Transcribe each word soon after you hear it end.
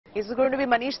This is going to be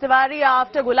Manish Tewari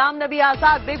after Ghulam Nabi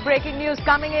Azad. Big breaking news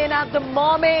coming in at the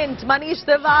moment. Manish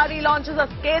Tewari launches a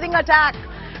scathing attack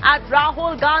at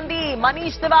Rahul Gandhi.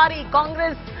 Manish Tewari,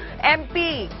 Congress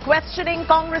MP, questioning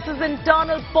Congress's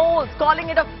internal polls, calling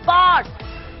it a farce.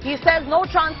 He says no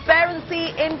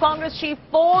transparency in Congress chief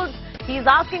polls. He's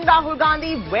asking Rahul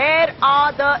Gandhi, where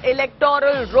are the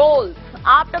electoral rolls?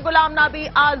 After Ghulam Nabi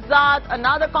Azad,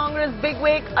 another Congress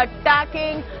bigwig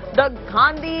attacking the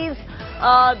Gandhis.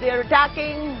 They're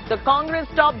attacking the Congress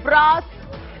top brass.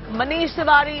 Manish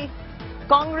Tewari,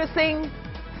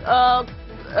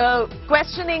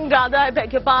 questioning rather, I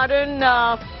beg your pardon,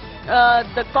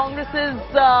 the Congress's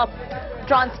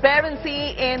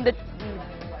transparency in the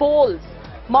polls.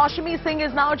 Maushami Singh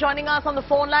is now joining us on the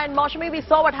phone line. Maushami, we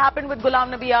saw what happened with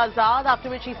Ghulam Nabi Azad, after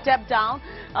which he stepped down.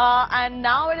 And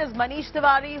now it is Manish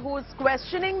Tewari who is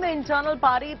questioning the internal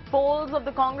party polls of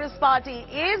the Congress party.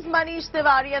 Is Manish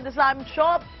Tewari, and this I'm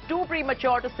sure too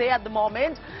premature to say at the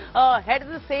moment, headed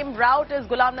the same route as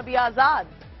Ghulam Nabi Azad?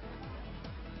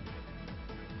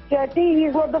 Chetty,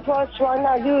 he's not the first one.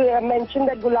 As you mentioned,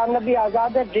 that Ghulam Nabi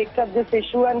Azad had raked up this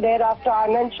issue, and thereafter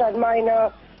Anand Sharma in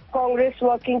a Congress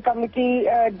working committee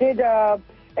did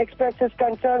express his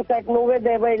concerns that nowhere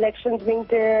there were elections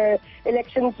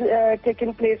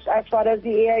taking place as far as the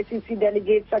AICC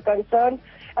delegates are concerned.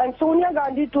 And Sonia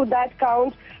Gandhi, to that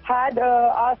count, had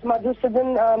asked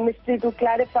Madhusudan Mistry to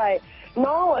clarify.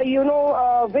 Now, you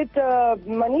know, with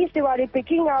Manish Tewari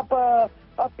picking up a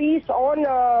piece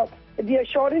on the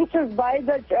assurances by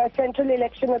the Central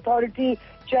Election Authority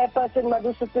Chairperson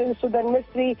Madhusudan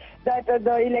Mistry that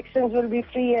the elections will be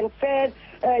free and fair,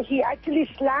 he actually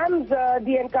slams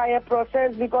the entire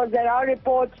process, because there are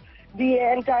reports the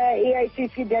entire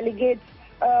AICC delegates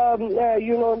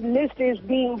list is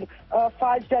being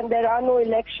fudged, and there are no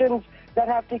elections that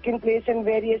have taken place in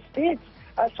various states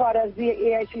as far as the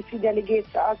AICC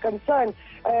delegates are concerned.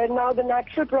 Now the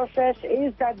natural process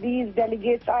is that these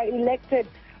delegates are elected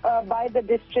by the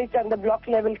district and the block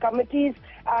level committees,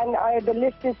 and the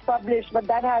list is published, but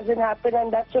that hasn't happened,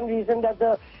 and that's one reason that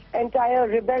the entire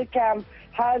rebel camp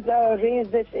has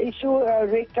raised this issue,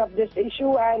 raked up this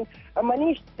issue, and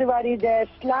Manish Tewari there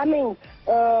slamming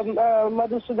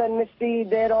Madhusudan Mistry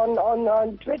there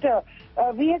on Twitter.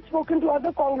 We had spoken to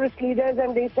other Congress leaders,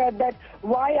 and they said that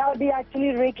why are they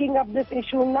actually raking up this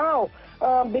issue now?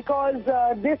 Because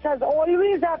this has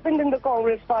always happened in the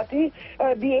Congress party.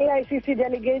 The AICC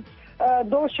delegates,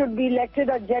 those should be elected,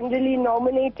 are generally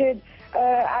nominated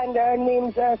and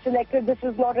names selected. This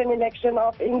is not an election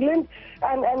of England.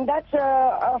 And that's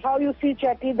how you see,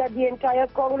 Chetty, that the entire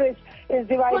Congress is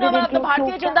divided into the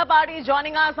Bharatiya Janata Party is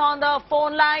joining us on the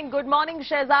phone line. Good morning,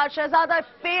 Shehzad. Shehzad, I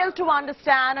fail to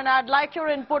understand, and I'd like your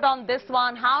input on this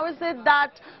one. How is it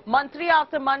that Mantri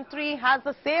after Mantri has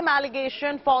the same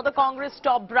allegation for the Congress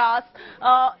top brass?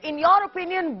 In your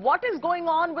opinion, what is going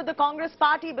on with the Congress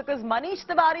party? Because Manish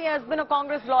Tewari has been a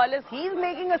Congress loyalist. He's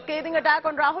making a scathing attack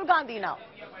on Rahul Gandhi now.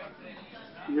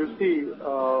 You see,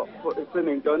 it's an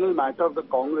internal matter of the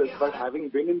Congress, but having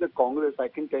been in the Congress, I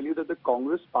can tell you that the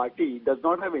Congress party does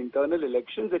not have internal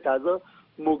elections. It has a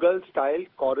Mughal-style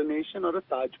coronation or a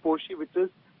Tajposhi, which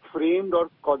is framed or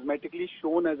cosmetically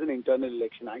shown as an internal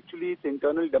election. Actually, it's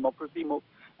internal democracy,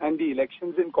 and the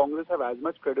elections in Congress have as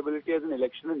much credibility as an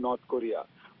election in North Korea.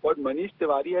 What Manish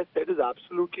Tewari has said is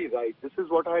absolutely right. This is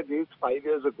what I had raised 5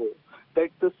 years ago, that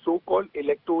the so-called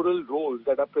electoral rolls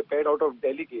that are prepared out of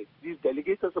delegates, these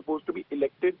delegates are supposed to be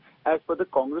elected as per the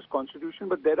Congress constitution,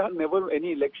 but there are never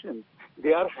any elections.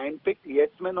 They are handpicked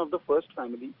yes-men of the first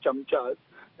family, chamchas.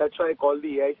 That's why I call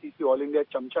the AICC All India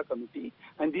Chamcha Committee.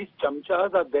 And these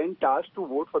chamchas are then tasked to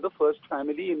vote for the first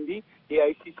family in the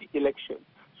AICC election.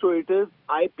 So it is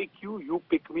I pick you, you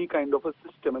pick me kind of a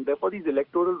system. And therefore these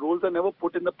electoral rolls are never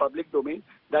put in the public domain.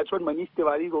 That's what Manish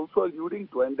Tewari is also alluding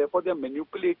to. And therefore they are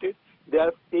manipulated, they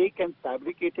are fake and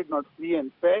fabricated, not free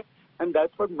and fair. And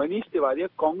that's what Manish Tewari, a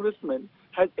congressman,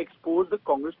 has exposed the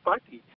Congress party.